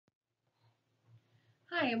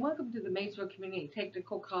Hi, and welcome to the Maysville Community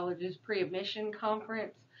Technical College's pre-admission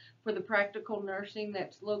conference for the practical nursing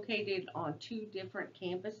that's located on two different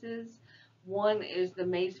campuses. One is the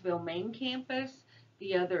Maysville main campus,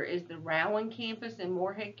 the other is the Rowan campus in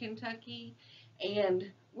Moorhead, Kentucky.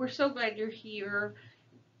 And we're so glad you're here.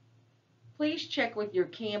 Please check with your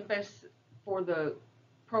campus for the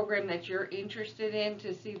program that you're interested in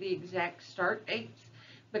to see the exact start dates,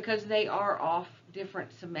 because they are off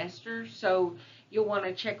different semesters, so you'll want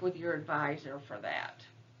to check with your advisor for that.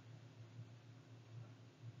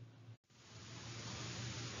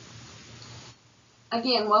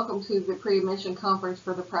 Again, welcome to the pre-admission conference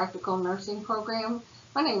for the practical nursing program.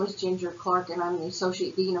 My name is Ginger Clark, and I'm the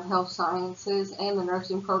Associate Dean of Health Sciences and the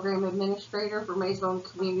Nursing Program Administrator for Maysville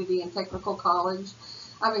Community and Technical College.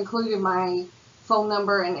 I've included my phone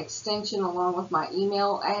number and extension along with my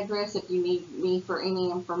email address if you need me for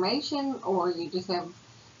any information or you just have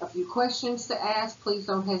a few questions to ask. Please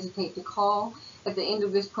don't hesitate to call. At the end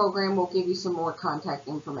of this program, we'll give you some more contact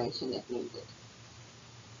information if needed.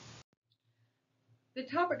 The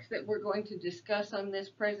topics that we're going to discuss on this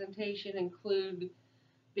presentation include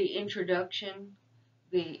the introduction,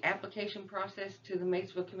 the application process to the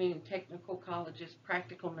Maysville Community Technical College's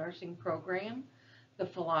practical nursing program, the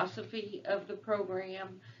philosophy of the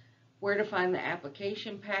program, where to find the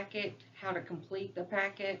application packet, how to complete the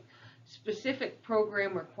packet, specific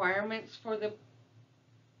program requirements for the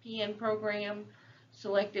PN program,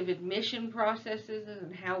 selective admission processes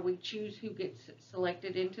and how we choose who gets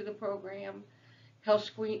selected into the program, health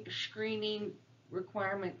screening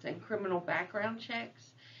requirements and criminal background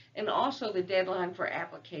checks, and also the deadline for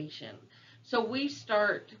application. So we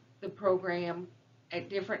start the program at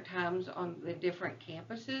different times on the different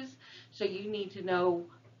campuses, so you need to know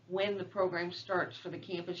when the program starts for the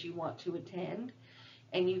campus you want to attend,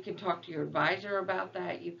 and you can talk to your advisor about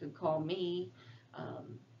that. You can call me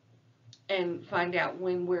and find out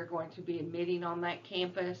when we're going to be admitting on that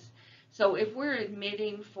campus. So if we're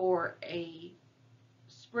admitting for a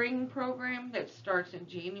spring program that starts in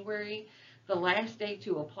January, the last day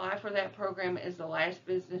to apply for that program is the last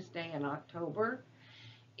business day in October.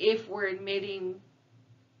 If we're admitting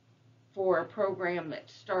for a program that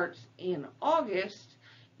starts in August,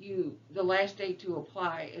 the last day to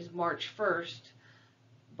apply is March 1st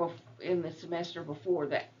in the semester before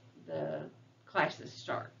that the classes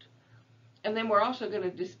start. And then we're also going to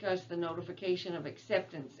discuss the notification of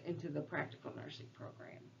acceptance into the practical nursing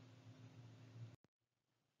program.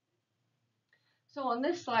 So on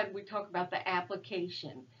this slide, we talk about the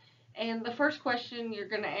application. And the first question you're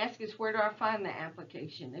going to ask is, where do I find the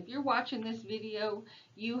application? If you're watching this video,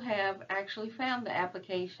 you have actually found the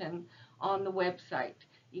application on the website.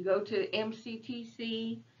 You go to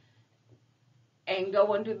MCTC and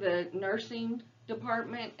go under the nursing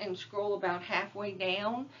department and scroll about halfway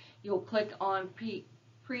down. You'll click on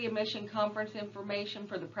pre-admission conference information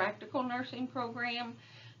for the practical nursing program.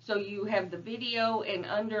 So you have the video, and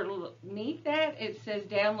underneath that it says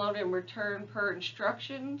download and return per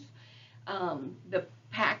instructions. The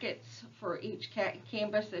packets for each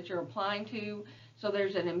campus that you're applying to. So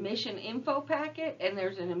there's an admission info packet and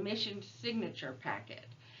there's an admission signature packet.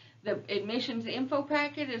 The admissions info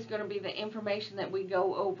packet is going to be the information that we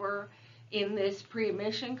go over in this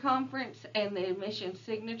pre-admission conference, and the admission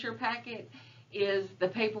signature packet is the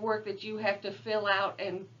paperwork that you have to fill out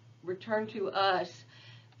and return to us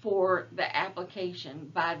for the application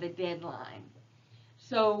by the deadline.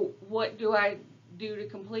 So what do I do to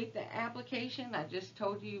complete the application? I just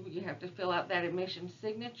told you you have to fill out that admission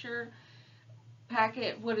signature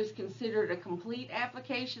packet. What is considered a complete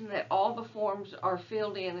application, that all the forms are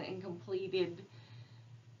filled in and completed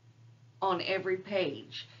on every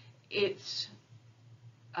page. It's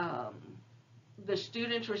the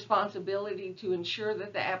student's responsibility to ensure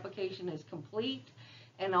that the application is complete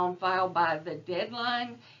and on file by the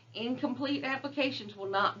deadline. Incomplete applications will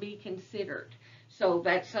not be considered. So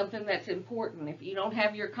that's something that's important. If you don't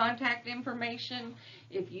have your contact information,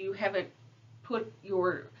 if you haven't put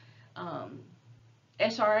your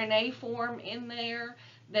SRNA form in there,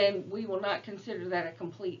 then we will not consider that a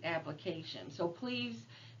complete application. So please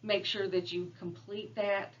make sure that you complete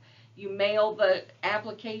that. You mail the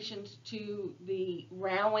applications to the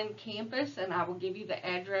Rowan campus, and I will give you the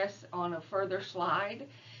address on a further slide.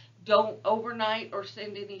 Don't overnight or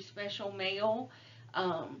send any special mail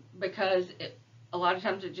because a lot of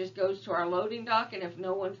times it just goes to our loading dock, and if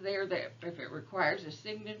no one's there, if it requires a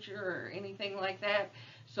signature or anything like that,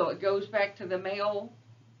 so it goes back to the mail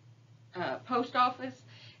post office,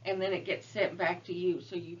 and then it gets sent back to you,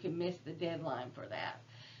 so you can miss the deadline for that.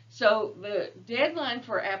 So the deadline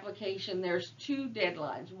for application, there's two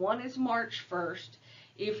deadlines. One is March 1st,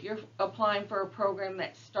 if you're applying for a program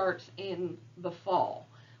that starts in the fall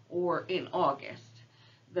or in August.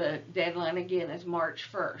 The deadline again is March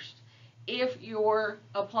 1st. If you're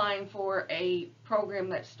applying for a program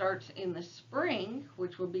that starts in the spring,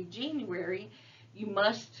 which will be January, you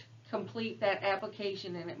must complete that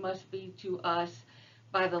application, and it must be to us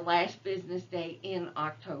by the last business day in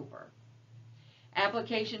October.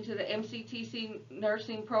 Application to the MCTC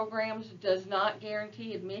nursing programs does not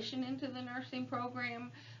guarantee admission into the nursing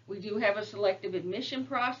program. We do have a selective admission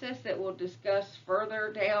process that we'll discuss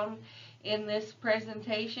further down in this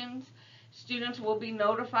presentations. Students will be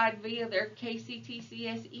notified via their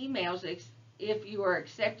KCTCS emails if you are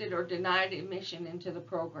accepted or denied admission into the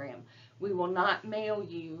program. We will not mail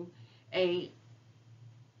you a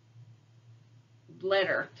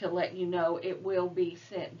letter to let you know. It will be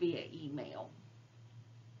sent via email.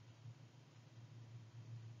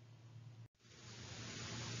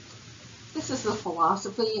 This is the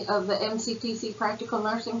philosophy of the MCTC Practical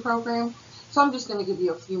Nursing Program, so I'm just going to give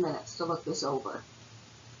you a few minutes to look this over.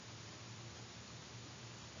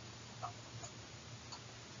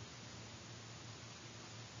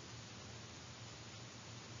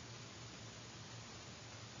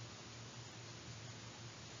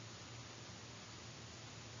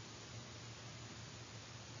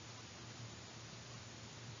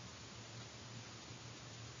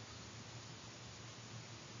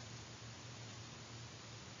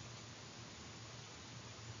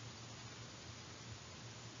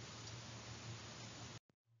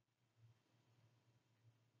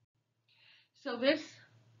 So this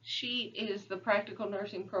sheet is the Practical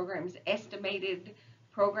Nursing Program's estimated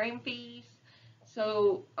program fees.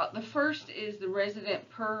 So the first is the resident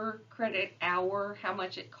per credit hour, how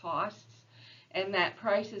much it costs, and that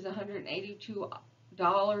price is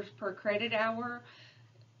 $182 per credit hour.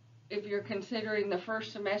 If you're considering the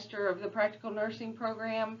first semester of the Practical Nursing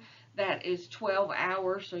Program, that is 12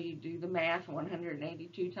 hours, so you do the math,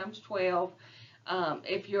 182 times 12.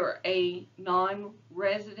 If you're a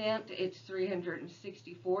non-resident, it's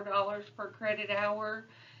 $364 per credit hour.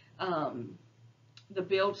 The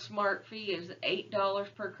Build Smart fee is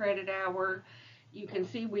 $8 per credit hour. You can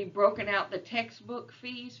see we've broken out the textbook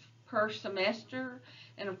fees per semester.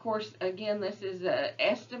 And of course, again, this is an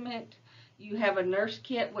estimate. You have a nurse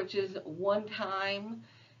kit, which is one-time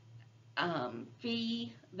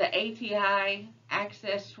fee. The ATI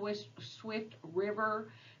Access Swift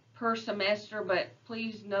River per semester, but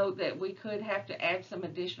please note that we could have to add some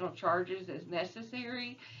additional charges as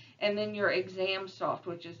necessary. And then your exam soft,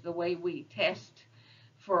 which is the way we test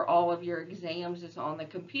for all of your exams, is on the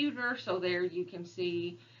computer. So there you can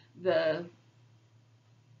see the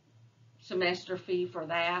semester fee for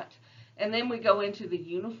that. And then we go into the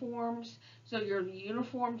uniforms. So your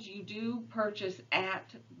uniforms you do purchase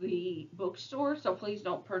at the bookstore, so please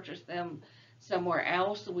don't purchase them somewhere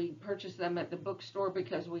else. We purchase them at the bookstore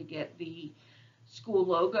because we get the school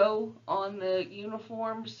logo on the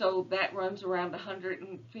uniform, so that runs around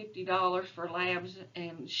 $150 for labs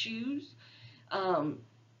and shoes.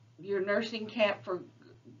 Your nursing cap for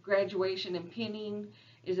graduation and pinning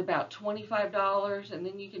is about $25, and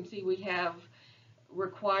then you can see we have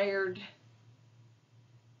required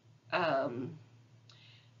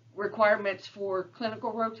requirements for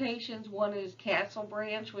clinical rotations. One is Castle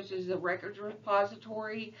Branch, which is a records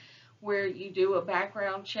repository where you do a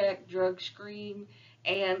background check, drug screen,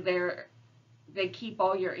 and they keep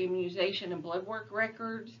all your immunization and blood work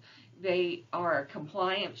records. They are a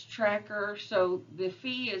compliance tracker, so the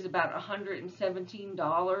fee is about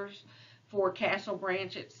 $117 for Castle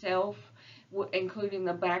Branch itself, including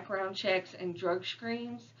the background checks and drug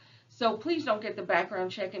screens. So please don't get the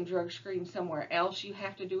background check and drug screen somewhere else. You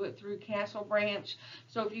have to do it through Castle Branch.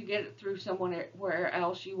 So if you get it through somewhere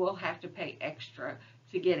else, you will have to pay extra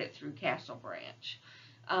to get it through Castle Branch.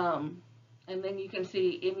 And then you can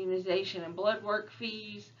see immunization and blood work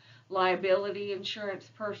fees, liability insurance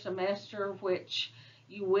per semester, which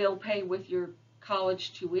you will pay with your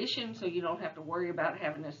college tuition, so you don't have to worry about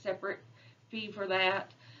having a separate fee for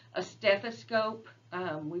that. A stethoscope,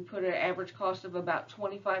 we put an average cost of about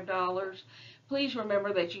 $25. Please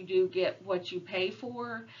remember that you do get what you pay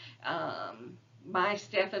for. My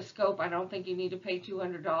stethoscope, I don't think you need to pay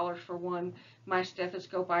 $200 for one. My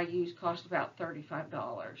stethoscope I use cost about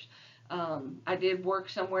 $35. I did work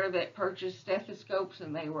somewhere that purchased stethoscopes,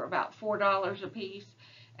 and they were about $4 a piece,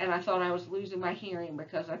 and I thought I was losing my hearing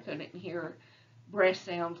because I couldn't hear breath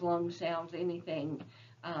sounds, lung sounds, anything,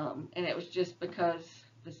 and it was just because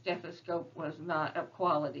the stethoscope was not of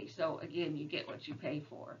quality. So again, you get what you pay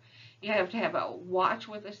for. You have to have a watch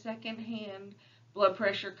with a second hand, blood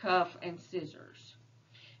pressure cuff, and scissors.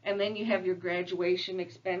 And then you have your graduation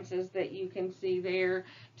expenses that you can see there.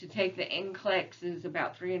 To take the NCLEX is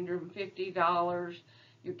about $350.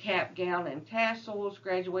 Your cap, gown, and tassels,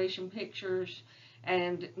 graduation pictures,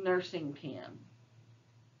 and nursing pin.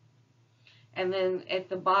 And then at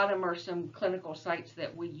the bottom are some clinical sites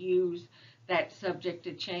that we use that's subject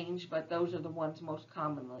to change, but those are the ones most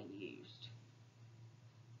commonly used.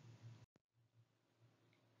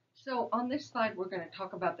 So on this slide, we're going to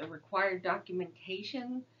talk about the required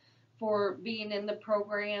documentation for being in the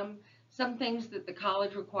program. Some things that the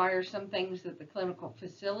college requires, some things that the clinical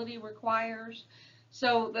facility requires.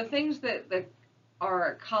 So the things that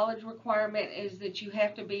are a college requirement is that you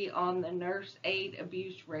have to be on the Nurse Aid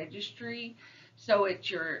Abuse Registry. So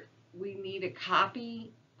we need a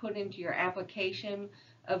copy put into your application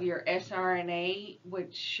of your SRNA,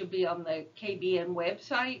 which should be on the KBN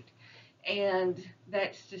website. And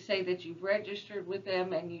that's to say that you've registered with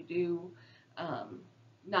them and you do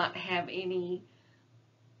not have anything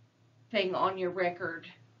on your record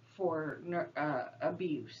for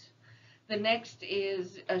abuse. The next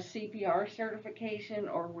is a CPR certification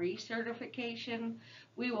or recertification.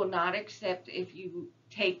 We will not accept if you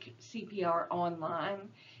take CPR online.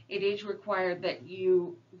 It is required that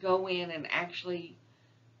you go in and actually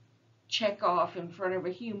check off in front of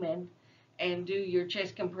a human and do your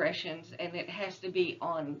chest compressions, and it has to be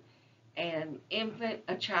on an infant,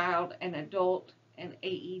 a child, an adult, and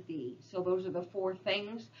AED. So those are the 4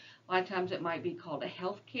 things. A lot of times it might be called a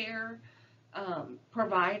healthcare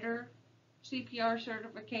provider CPR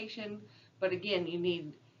certification, but again, you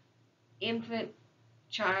need infant,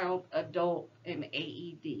 child, adult, and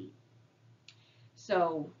AED.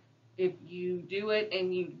 So if you do it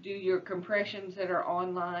and you do your compressions that are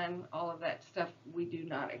online, all of that stuff, we do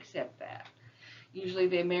not accept that. Usually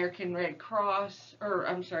the American Red Cross,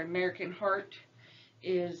 American Heart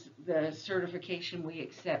is the certification we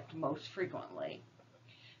accept most frequently.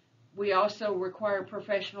 We also require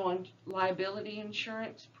professional liability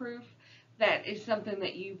insurance proof. That is something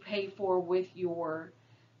that you pay for with your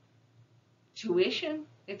tuition.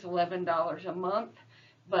 It's $11 a month,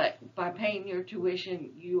 but by paying your tuition,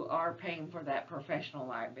 you are paying for that professional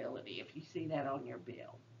liability if you see that on your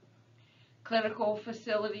bill. Clinical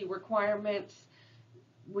facility requirements.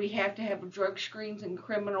 We have to have drug screens and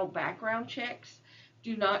criminal background checks.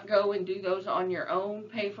 Do not go and do those on your own.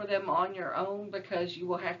 Pay for them on your own because you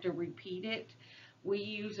will have to repeat it. We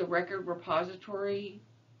use a record repository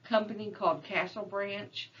company called Castle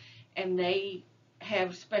Branch, and they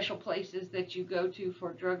have special places that you go to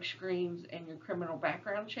for drug screens and your criminal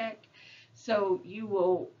background check. So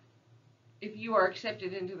if you are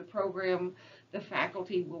accepted into the program, the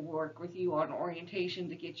faculty will work with you on orientation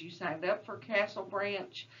to get you signed up for Castle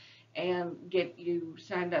Branch and get you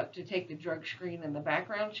signed up to take the drug screen and the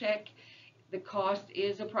background check. The cost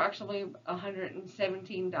is approximately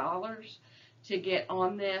 $117 to get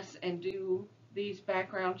on this and do these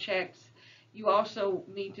background checks. You also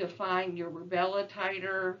need to find your rubella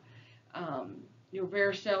titer, your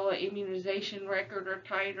varicella immunization record or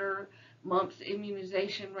titer, mumps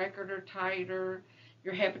immunization record or titer,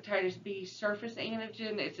 your hepatitis B surface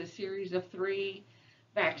antigen. It's a series of 3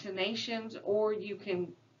 vaccinations, or you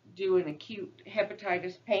can do an acute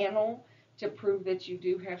hepatitis panel to prove that you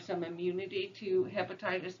do have some immunity to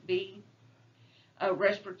hepatitis B. A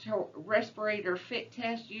respirator fit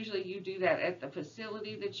test, usually you do that at the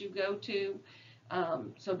facility that you go to,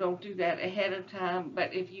 so don't do that ahead of time.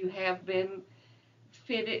 But if you have been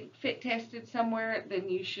fit tested somewhere, then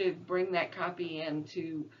you should bring that copy in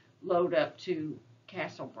to load up to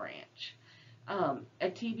Castle Branch. A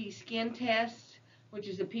TB skin test, which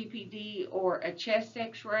is a PPD or a chest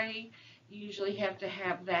x-ray, you usually have to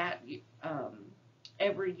have that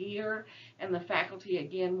every year, and the faculty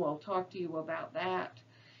again will talk to you about that.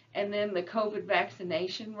 And then the COVID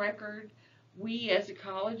vaccination record. We as a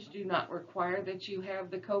college do not require that you have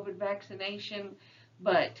the COVID vaccination,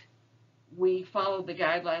 but we follow the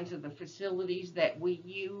guidelines of the facilities that we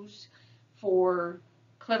use for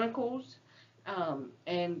clinicals,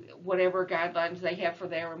 and whatever guidelines they have for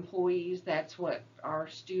their employees, that's what our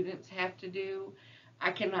students have to do. I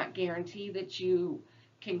cannot guarantee that you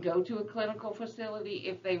can go to a clinical facility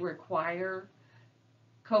if they require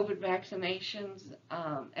COVID vaccinations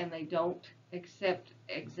and they don't accept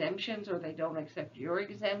exemptions, or they don't accept your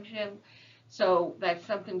exemption. So that's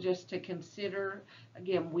something just to consider.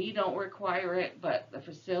 Again, we don't require it, but the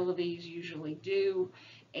facilities usually do,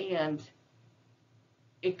 and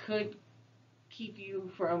it could keep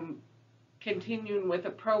you from continuing with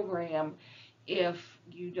a program if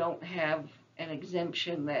you don't have an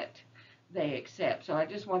exemption that they accept. So I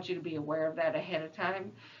just want you to be aware of that ahead of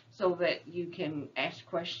time. so that you can ask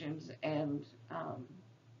questions and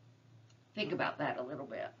think about that a little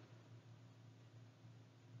bit.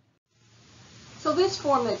 So this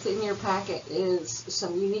form that's in your packet is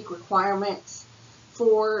some unique requirements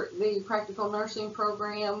for the practical nursing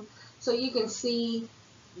program. So you can see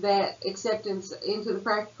that acceptance into the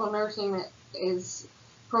practical nursing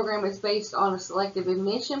program is based on a selective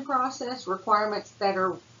admission process. Requirements that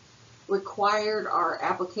are required are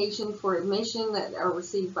application for admission that are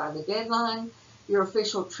received by the deadline. Your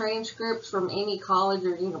official transcripts from any college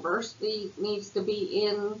or university needs to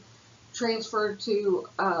be transferred to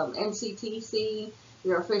MCTC.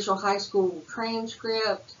 Your official high school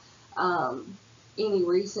transcript, any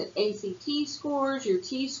recent ACT scores, your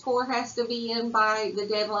T-score has to be in by the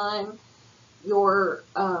deadline. Your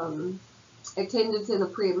attendance in the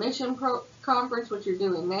pre-admission conference, which you're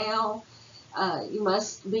doing now. You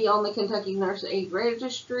must be on the Kentucky Nurse Aid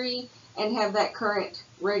Registry and have that current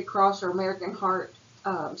Red Cross or American Heart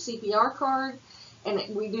CPR card.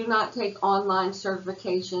 And we do not take online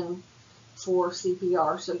certification for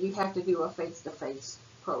CPR, so you have to do a face-to-face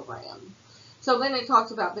program. So then it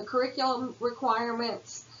talks about the curriculum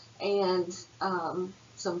requirements and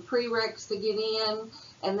some prereqs to get in.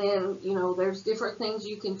 And then, you know, there's different things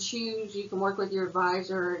you can choose. You can work with your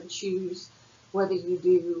advisor and choose whether you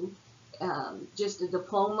do just a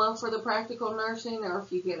diploma for the practical nursing, or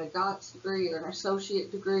if you get a DOTS degree or an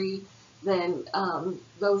associate degree, then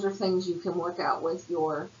those are things you can work out with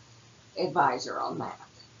your advisor on that.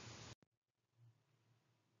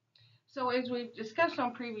 So as we've discussed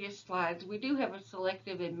on previous slides, we do have a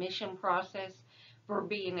selective admission process for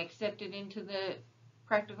being accepted into the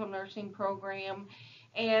practical nursing program.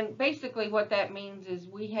 And basically what that means is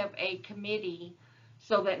we have a committee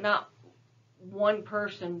so that not one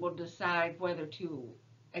person will decide whether to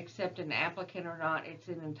accept an applicant or not. It's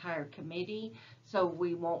an entire committee, so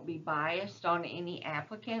we won't be biased on any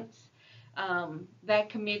applicants. That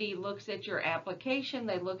committee looks at your application.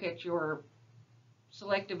 They look at your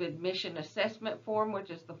selective admission assessment form, which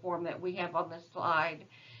is the form that we have on this slide,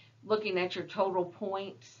 looking at your total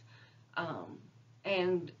points,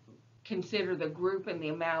 and consider the group and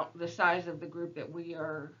the size of the group that we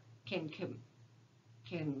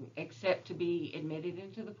can accept to be admitted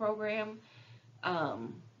into the program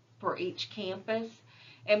for each campus.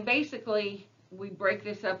 And basically we break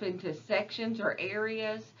this up into sections or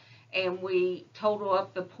areas, and we total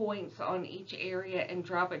up the points on each area and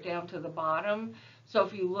drop it down to the bottom. So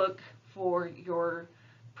if you look for your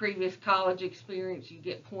previous college experience, you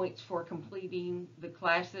get points for completing the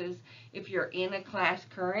classes. If you're in a class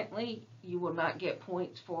currently, you will not get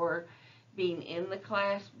points for being in the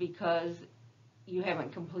class because you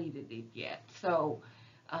haven't completed it yet. So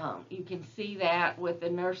you can see that with the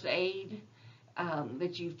nurse aid,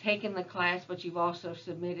 that you've taken the class, but you've also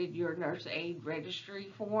submitted your nurse aid registry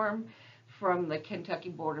form from the Kentucky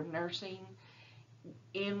Board of Nursing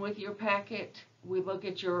in with your packet. We look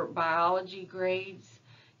at your biology grades,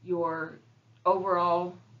 your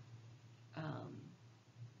overall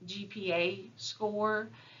GPA score,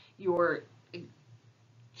 your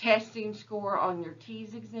testing score on your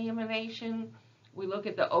TEAS examination. We look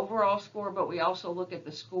at the overall score, but we also look at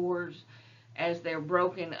the scores as they're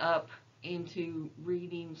broken up into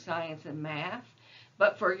reading, science, and math.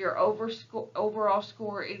 But for your overall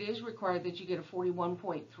score, it is required that you get a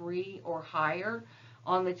 41.3 or higher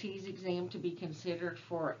on the TEAS exam to be considered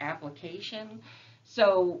for application.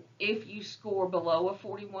 So if you score below a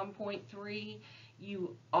 41.3,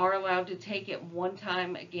 you are allowed to take it one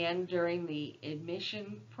time again during the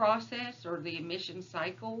admission process or the admission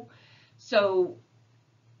cycle. So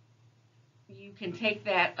you can take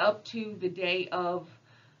that up to the day of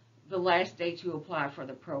the last day to apply for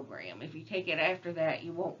the program. If you take it after that,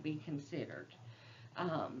 you won't be considered.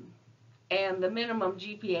 And the minimum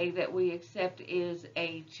GPA that we accept is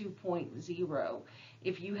a 2.0.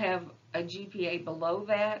 If you have a GPA below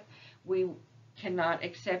that, we cannot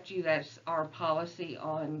accept you. That's our policy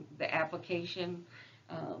on the application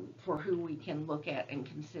for who we can look at and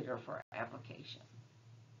consider for application.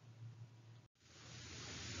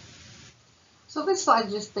 So this slide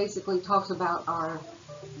just basically talks about our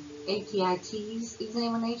ATI-TEAS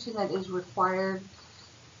examination that is required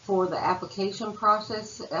for the application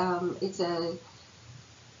process. It's a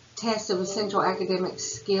test of essential academic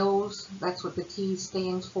skills. That's what the TEAS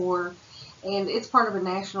stands for. And it's part of a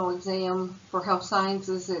national exam for health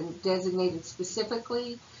sciences and designated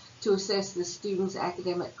specifically to assess the student's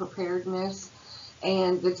academic preparedness.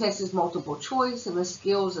 And the test is multiple choice, and the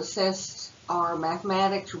skills assessed are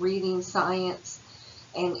mathematics, reading, science,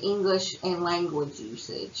 and English and language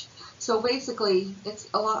usage. So basically, it's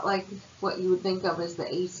a lot like what you would think of as the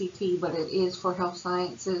ACT, but it is for health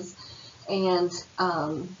sciences. And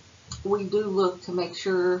we do look to make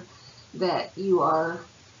sure that you are,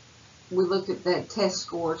 we looked at the test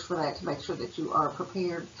scores for that to make sure that you are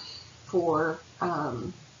prepared for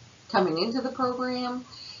coming into the program.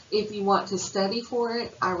 If you want to study for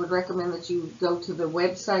it, I would recommend that you go to the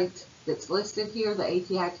website that's listed here, the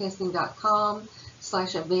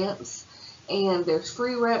atitesting.com/events. And there's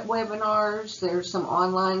free webinars, there's some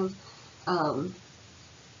online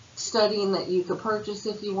studying that you could purchase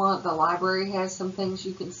if you want. The library has some things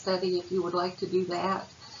you can study if you would like to do that.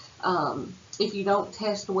 If you don't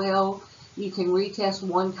test well, you can retest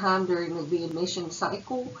one time during the admission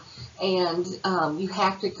cycle, and you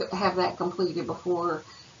have to have that completed before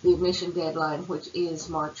the admission deadline, which is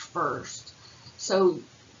March 1st. So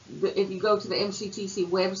if you go to the MCTC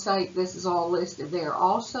website, this is all listed there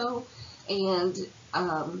also. And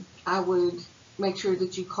I would make sure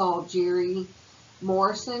that you call Jerry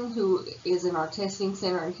Morrison, who is in our testing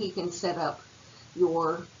center, and he can set up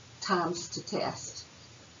your times to test.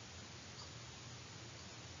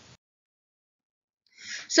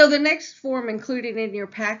 So the next form included in your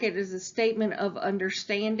packet is a statement of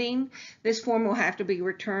understanding. This form will have to be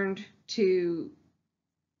returned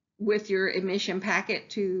with your admission packet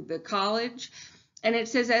to the college. And it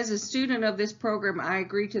says, as a student of this program, I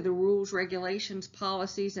agree to the rules, regulations,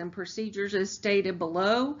 policies, and procedures as stated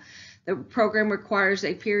below. The program requires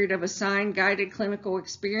a period of assigned guided clinical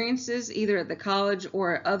experiences, either at the college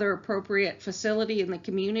or other appropriate facility in the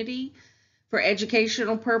community. For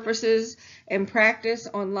educational purposes and practice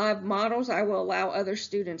on live models, I will allow other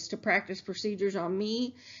students to practice procedures on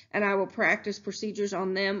me, and I will practice procedures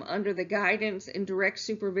on them under the guidance and direct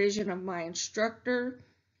supervision of my instructor.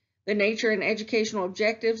 The nature and educational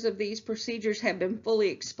objectives of these procedures have been fully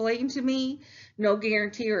explained to me. No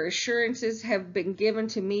guarantee or assurances have been given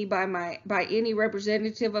to me by any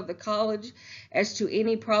representative of the college as to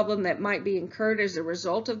any problem that might be incurred as a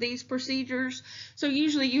result of these procedures. So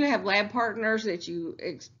usually you have lab partners that you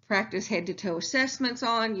practice head-to-toe assessments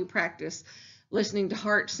on. You practice listening to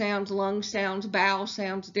heart sounds, lung sounds, bowel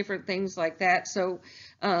sounds, different things like that. So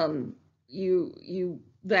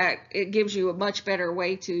that it gives you a much better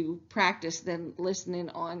way to practice than listening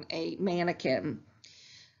on a mannequin.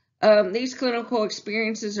 These clinical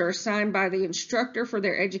experiences are assigned by the instructor for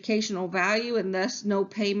their educational value, and thus no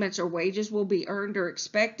payments or wages will be earned or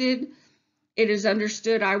expected. It is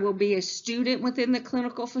understood I will be a student within the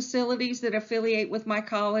clinical facilities that affiliate with my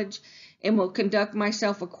college and will conduct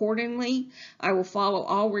myself accordingly. I will follow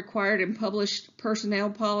all required and published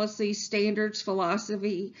personnel policies, standards,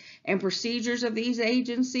 philosophy, and procedures of these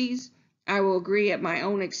agencies. I will agree at my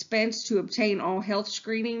own expense to obtain all health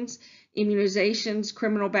screenings, immunizations,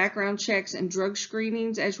 criminal background checks, and drug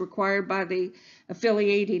screenings as required by the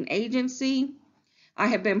affiliating agency. I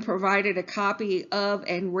have been provided a copy of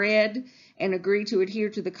and read and agree to adhere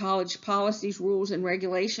to the college policies, rules, and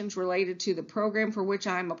regulations related to the program for which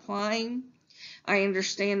I am applying. I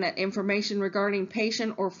understand that information regarding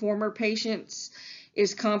patient or former patients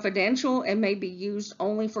is confidential and may be used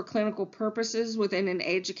only for clinical purposes within an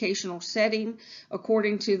educational setting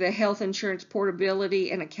according to the Health Insurance Portability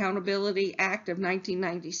and Accountability Act of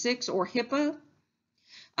 1996, or HIPAA.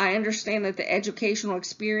 I understand that the educational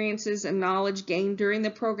experiences and knowledge gained during the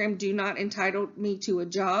program do not entitle me to a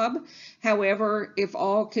job. However, if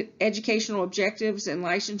all educational objectives and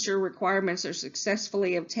licensure requirements are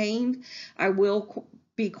successfully obtained, I will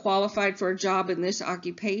be qualified for a job in this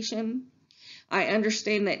occupation. I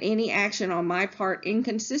understand that any action on my part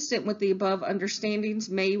inconsistent with the above understandings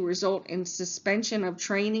may result in suspension of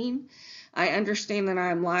training. I understand that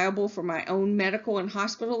I am liable for my own medical and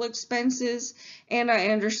hospital expenses, and I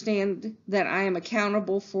understand that I am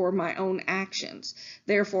accountable for my own actions.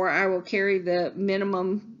 Therefore, I will carry the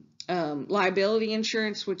minimum liability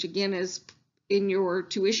insurance, which again is in your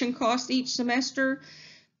tuition cost each semester,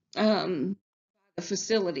 the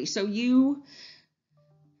facility. So you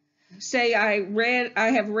say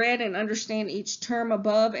I have read and understand each term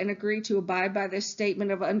above and agree to abide by this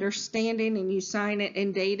statement of understanding, and you sign it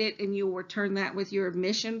and date it, and you'll return that with your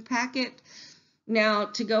admission packet. Now,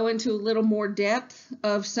 to go into a little more depth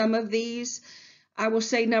of some of these, I will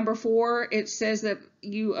say number 4, it says that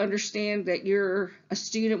you understand that you're a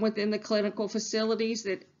student within the clinical facilities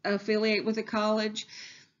that affiliate with the college.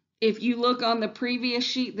 If you look on the previous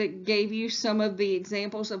sheet that gave you some of the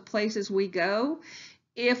examples of places we go,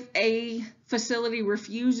 if a facility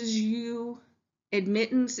refuses you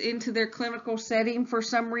admittance into their clinical setting for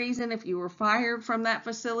some reason, if you were fired from that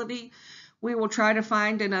facility, we will try to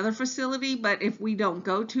find another facility, but if we don't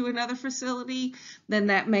go to another facility, then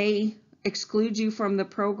that may exclude you from the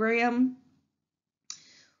program.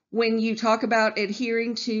 When you talk about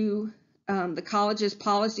adhering to the college's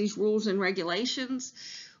policies, rules, and regulations,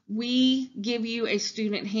 we give you a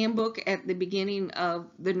student handbook at the beginning of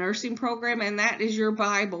the nursing program, and that is your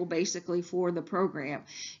Bible basically for the program.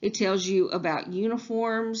 It tells you about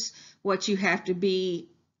uniforms, what you have to be,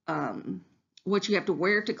 what you have to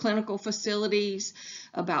wear to clinical facilities,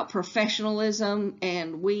 about professionalism,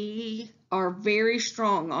 and we are very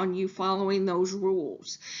strong on you following those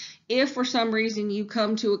rules. If for some reason you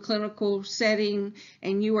come to a clinical setting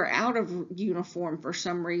and you are out of uniform for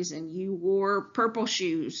some reason, you wore purple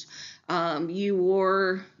shoes, you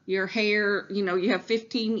wore your hair, you have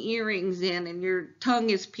 15 earrings in and your tongue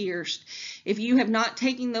is pierced. If you have not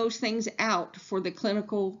taken those things out for the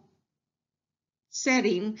clinical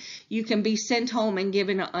setting, you can be sent home and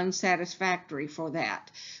given an unsatisfactory for that.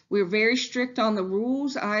 We're very strict on the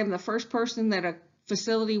rules. I am the first person that a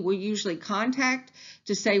facility will usually contact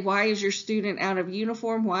to say, why is your student out of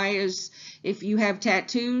uniform? If you have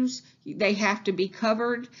tattoos, they have to be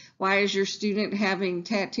covered. Why is your student having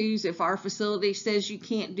tattoos? If our facility says you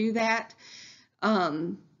can't do that,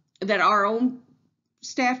 that our own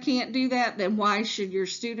staff can't do that, then why should your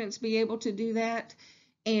students be able to do that?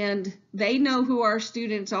 And they know who our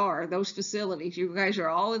students are, those facilities. You guys are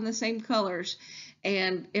all in the same colors.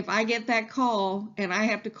 And if I get that call and I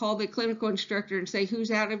have to call the clinical instructor and say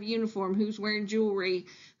who's out of uniform, who's wearing jewelry,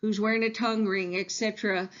 who's wearing a tongue ring,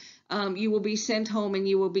 etc., you will be sent home and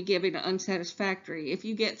you will be given an unsatisfactory. If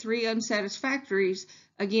you get 3 unsatisfactories,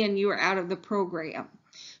 again, you are out of the program.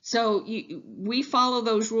 So we follow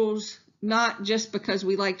those rules not just because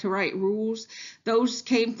we like to write rules. Those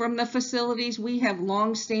came from the facilities. We have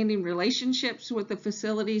long-standing relationships with the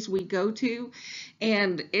facilities we go to,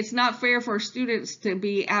 and it's not fair for students to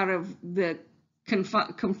be out of the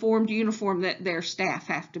conformed uniform that their staff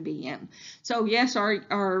have to be in. So yes,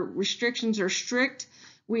 our restrictions are strict.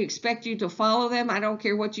 We expect you to follow them. I don't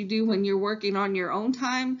care what you do when you're working on your own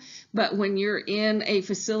time, but when you're in a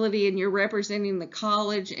facility and you're representing the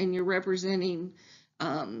college and you're representing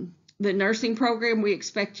the nursing program, we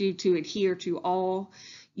expect you to adhere to all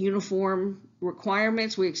uniform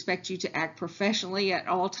requirements. We expect you to act professionally at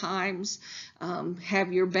all times,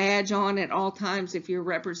 have your badge on at all times if you're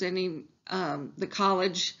representing the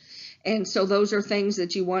college. And so those are things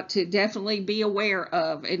that you want to definitely be aware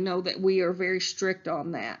of and know that we are very strict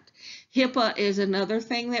on that. HIPAA is another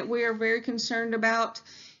thing that we are very concerned about.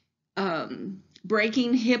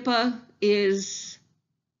 Breaking HIPAA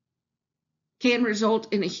can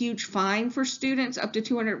result in a huge fine for students, up to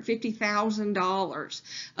 $250,000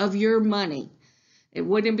 of your money. It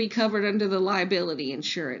wouldn't be covered under the liability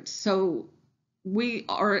insurance. So we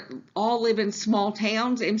all live in small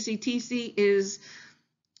towns. MCTC is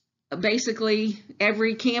basically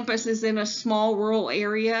every campus is in a small rural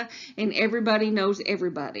area and everybody knows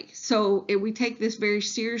everybody. So we take this very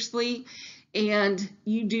seriously, and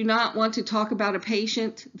you do not want to talk about a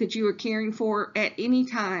patient that you are caring for at any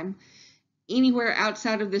time anywhere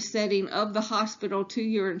outside of the setting of the hospital to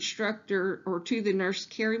your instructor or to the nurse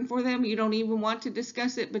caring for them. You don't even want to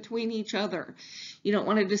discuss it between each other. You don't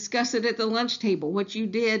want to discuss it at the lunch table, what you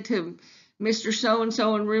did to Mr.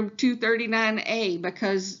 So-and-so in room 239A,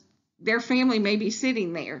 because their family may be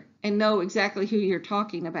sitting there and know exactly who you're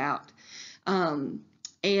talking about.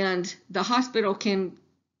 And the hospital can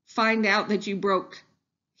find out that you broke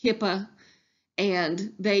HIPAA,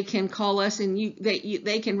 and they can call us and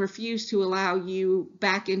they can refuse to allow you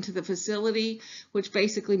back into the facility, which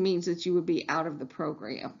basically means that you would be out of the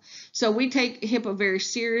program. So we take HIPAA very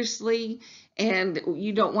seriously, and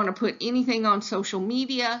you don't want to put anything on social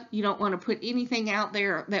media. You don't want to put anything out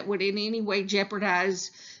there that would in any way jeopardize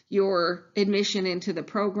your admission into the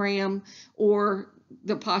program or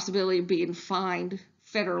the possibility of being fined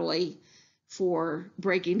federally for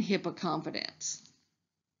breaking HIPAA confidence.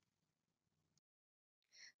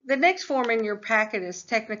 The next form in your packet is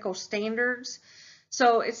technical standards.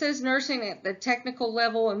 So it says nursing at the technical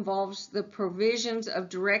level involves the provisions of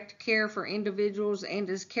direct care for individuals and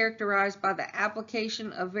is characterized by the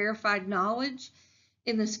application of verified knowledge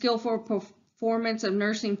in the skillful performance of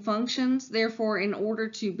nursing functions. Therefore, in order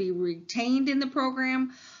to be retained in the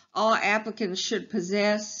program, all applicants should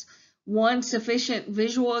possess 1, sufficient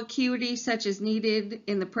visual acuity such as needed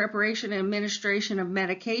in the preparation and administration of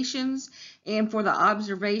medications and for the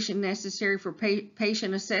observation necessary for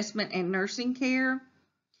patient assessment and nursing care.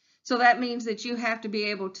 So that means that you have to be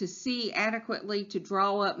able to see adequately to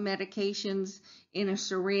draw up medications in a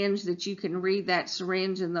syringe, that you can read that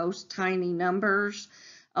syringe and those tiny numbers.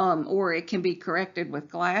 or it can be corrected with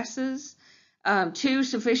glasses. 2,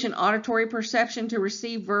 sufficient auditory perception to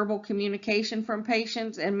receive verbal communication from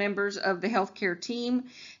patients and members of the healthcare team,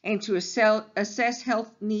 and to assess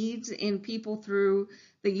health needs in people through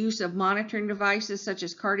the use of monitoring devices such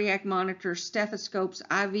as cardiac monitors, stethoscopes,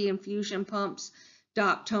 IV infusion pumps,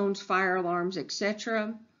 dot tones, fire alarms,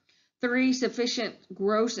 etc. 3, sufficient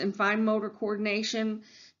gross and fine motor coordination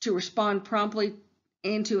to respond promptly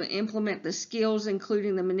and to implement the skills,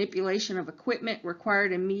 including the manipulation of equipment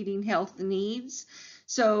required in meeting health needs.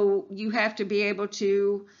 So you have to be able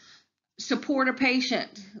to support a patient,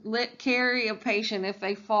 carry a patient if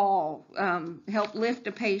they fall, help lift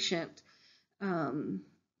a patient,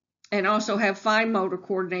 and also have fine motor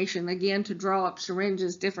coordination, again, to draw up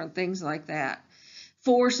syringes, different things like that.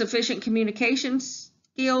 4, sufficient communication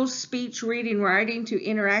skills, speech, reading, writing, to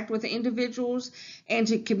interact with individuals and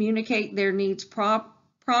to communicate their needs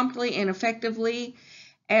promptly and effectively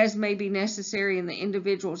as may be necessary in the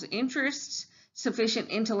individual's interests. Sufficient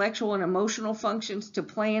intellectual and emotional functions to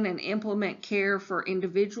plan and implement care for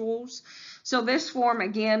individuals. So this form,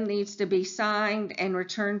 again, needs to be signed and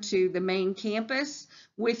returned to the main campus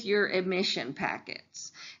with your admission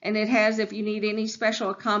packets. And it has, if you need any special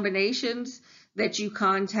accommodations, that you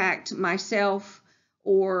contact myself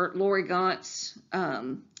or Lori Gauntz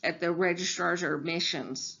at the registrar's or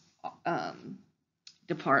admissions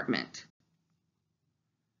department.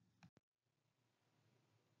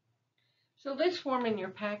 So this form in your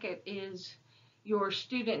packet is your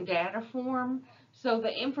student data form. So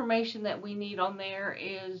the information that we need on there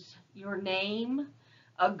is your name,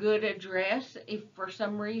 a good address. If for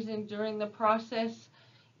some reason during the process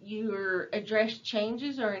your address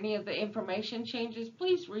changes or any of the information changes,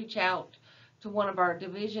 please reach out to one of our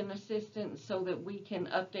division assistants so that we can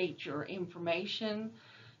update your information.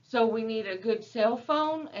 So we need a good cell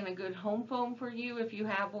phone and a good home phone for you if you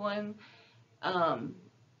have one,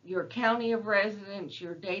 your county of residence,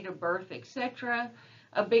 your date of birth, etc.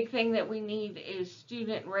 A big thing that we need is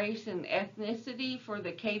student race and ethnicity for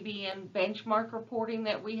the KBN benchmark reporting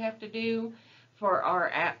that we have to do for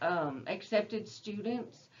our accepted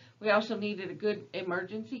students. We also needed a good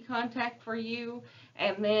emergency contact for you,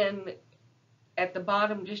 and then at the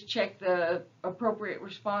bottom, just check the appropriate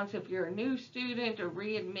response if you're a new student, a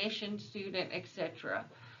readmission student, etc.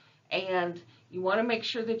 And you want to make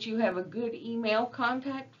sure that you have a good email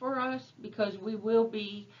contact for us, because we will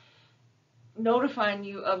be notifying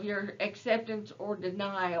you of your acceptance or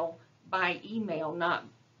denial by email, not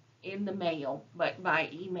in the mail, but by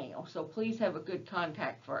email. So please have a good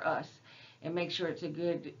contact for us and make sure it's a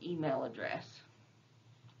good email address.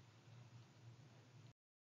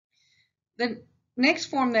 The next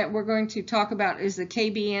form that we're going to talk about is the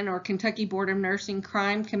KBN, or Kentucky Board of Nursing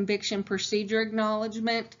Crime Conviction Procedure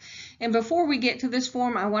Acknowledgement. And before we get to this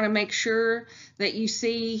form, I want to make sure that you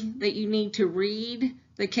see that you need to read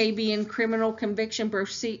the KBN Criminal Conviction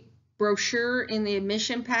Brochure in the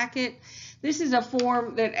admission packet. This is a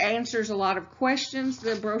form that answers a lot of questions,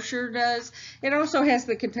 the brochure does. It also has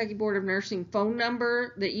the Kentucky Board of Nursing phone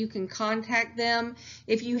number that you can contact them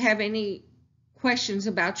if you have any questions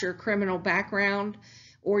about your criminal background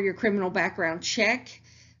or your criminal background check.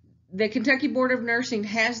 The Kentucky Board of Nursing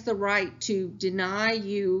has the right to deny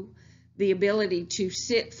you the ability to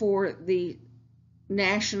sit for the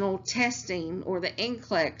national testing or the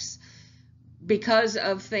NCLEX because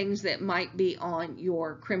of things that might be on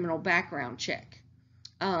your criminal background check.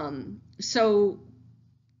 So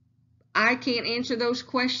I can't answer those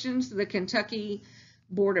questions. The Kentucky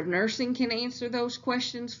Board of Nursing can answer those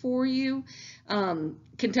questions for you.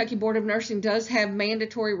 Kentucky Board of Nursing does have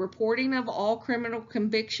mandatory reporting of all criminal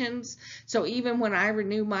convictions. So even when I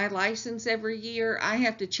renew my license every year, I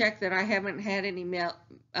have to check that I haven't had any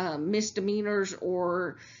misdemeanors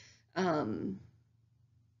or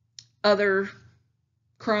other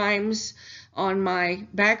crimes on my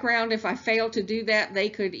background. If I fail to do that, they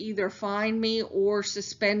could either fine me or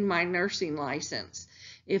suspend my nursing license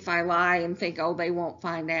if I lie and think, oh, they won't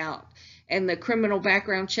find out. And the criminal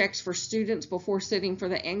background checks for students before sitting for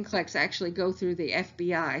the NCLEX actually go through the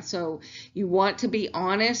FBI. So you want to be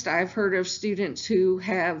honest. I've heard of students who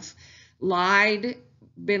have lied,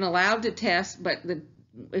 been allowed to test, but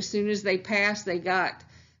as soon as they passed, they got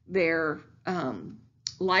their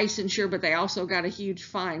licensure, but they also got a huge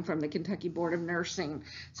fine from the Kentucky Board of Nursing.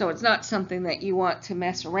 So it's not something that you want to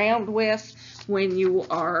mess around with when you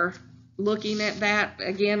are looking at that.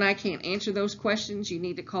 Again, I can't answer those questions. You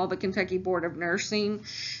need to call the Kentucky Board of Nursing.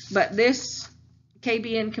 But this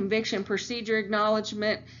KBN Conviction Procedure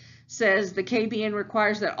Acknowledgement says the KBN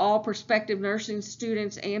requires that all prospective nursing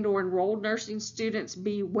students and or enrolled nursing students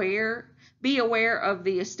be aware of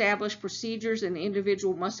the established procedures an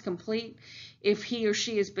individual must complete if he or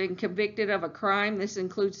she has been convicted of a crime. This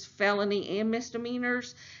includes felony and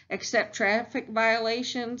misdemeanors, except traffic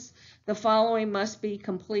violations. The following must be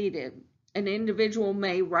completed. An individual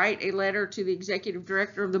may write a letter to the executive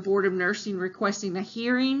director of the Board of Nursing requesting a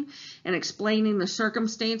hearing and explaining the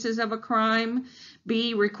circumstances of a crime.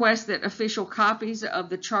 B, request that official copies of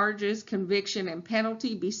the charges, conviction, and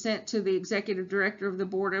penalty be sent to the executive director of the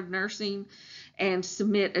Board of Nursing and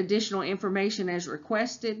submit additional information as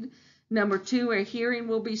requested. Number 2, a hearing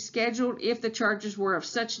will be scheduled if the charges were of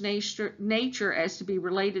such nature as to be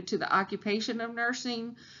related to the occupation of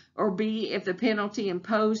nursing. Or B, if the penalty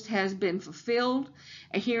imposed has been fulfilled.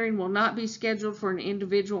 A hearing will not be scheduled for an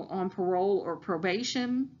individual on parole or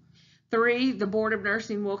probation. 3, the Board of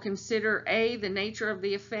Nursing will consider A, the nature of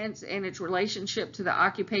the offense and its relationship to the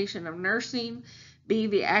occupation of nursing. B,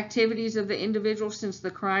 the activities of the individual since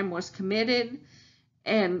the crime was committed.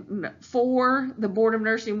 And 4, the Board of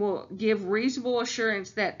Nursing will give reasonable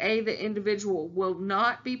assurance that A, the individual will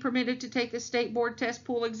not be permitted to take the State Board Test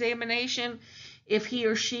Pool examination if he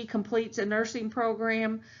or she completes a nursing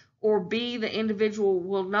program, or B, the individual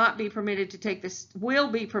will be permitted to take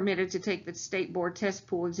the State Board Test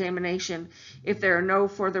Pool examination if there are no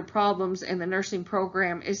further problems and the nursing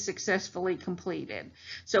program is successfully completed.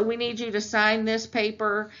 So we need you to sign this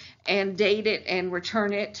paper and date it and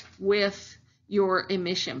return it with your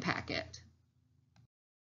admission packet.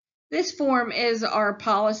 This form is our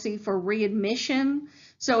policy for readmission.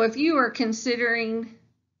 So if you are considering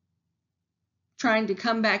trying to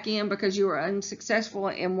come back in because you were unsuccessful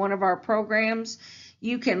in one of our programs,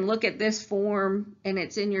 you can look at this form and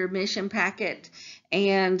it's in your admission packet.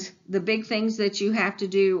 And the big things that you have to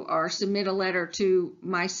do are submit a letter to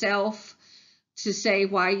myself to say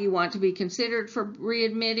why you want to be considered for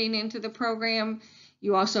readmitting into the program.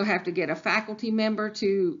 You also have to get a faculty member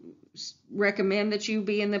to recommend that you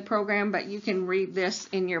be in the program, but you can read this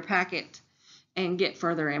in your packet and get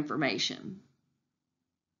further information.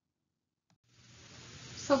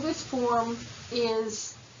 So this form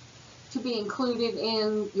is to be included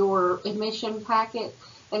in your admission packet,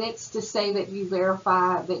 and it's to say that you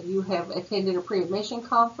verify that you have attended a pre-admission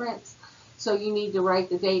conference. So you need to write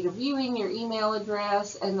the date of viewing, your email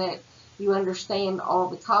address, and that you understand all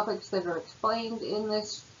the topics that are explained in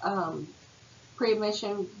this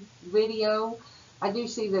pre-admission video. I do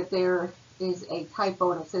see that there is a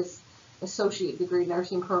typo and it says Associate Degree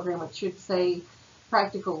Nursing Program. It should say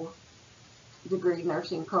Practical Degree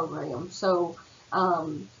Nursing Program. So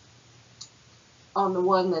on the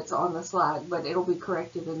one that's on the slide, but it'll be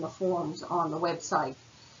corrected in the forms on the website.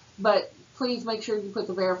 But please make sure you put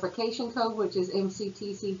the verification code, which is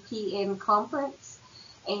MCTC PN Conference,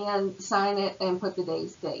 and sign it and put the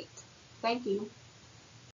day's date. Thank you.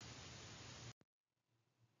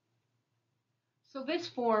 So this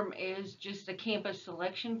form is just a campus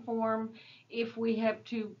selection form. If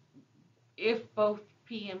both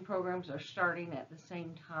PN programs are starting at the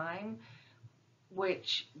same time,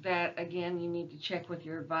 which that again you need to check with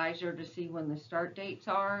your advisor to see when the start dates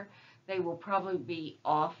are. They will probably be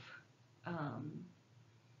off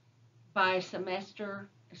by a semester,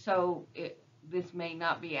 so this may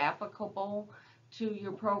not be applicable to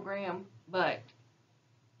your program, but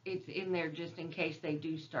it's in there just in case they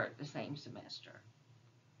do start the same semester.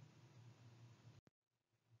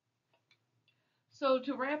 So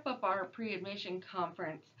to wrap up our pre-admission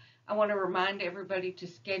conference, I want to remind everybody to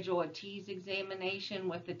schedule a TEAS examination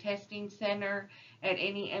with the testing center at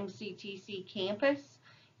any MCTC campus.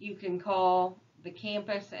 You can call the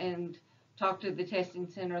campus and talk to the testing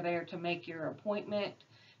center there to make your appointment.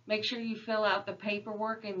 Make sure you fill out the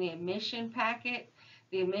paperwork in the admission packet.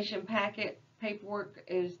 The admission packet paperwork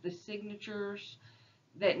is the signatures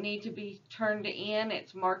that need to be turned in.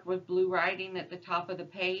 It's marked with blue writing at the top of the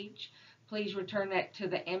page. Please return that to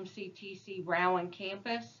the MCTC Rowan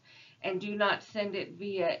campus, and do not send it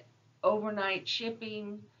via overnight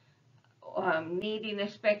shipping, needing a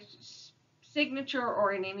signature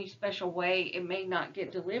or in any special way. It may not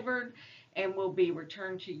get delivered and will be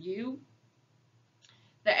returned to you.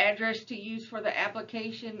 The address to use for the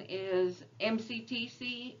application is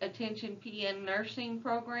MCTC Attention PN Nursing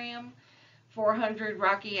Program, 400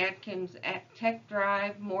 Rocky Atkins Tech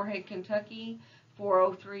Drive, Moorhead, Kentucky,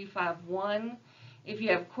 40351. If you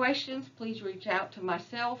have questions, please reach out to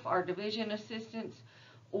myself, our division assistants,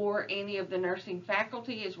 or any of the nursing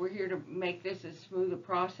faculty, as we're here to make this as smooth a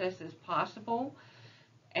process as possible.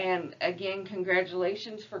 And again,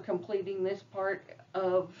 congratulations for completing this part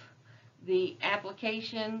of the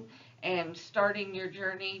application and starting your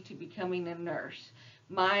journey to becoming a nurse.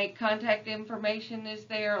 My contact information is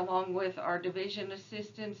there, along with our division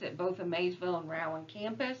assistants at both the Maysville and Rowan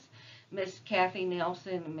campus, Miss Kathy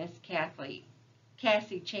Nelson and Miss Cassie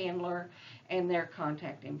Chandler, and their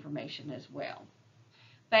contact information as well.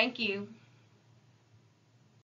 Thank you.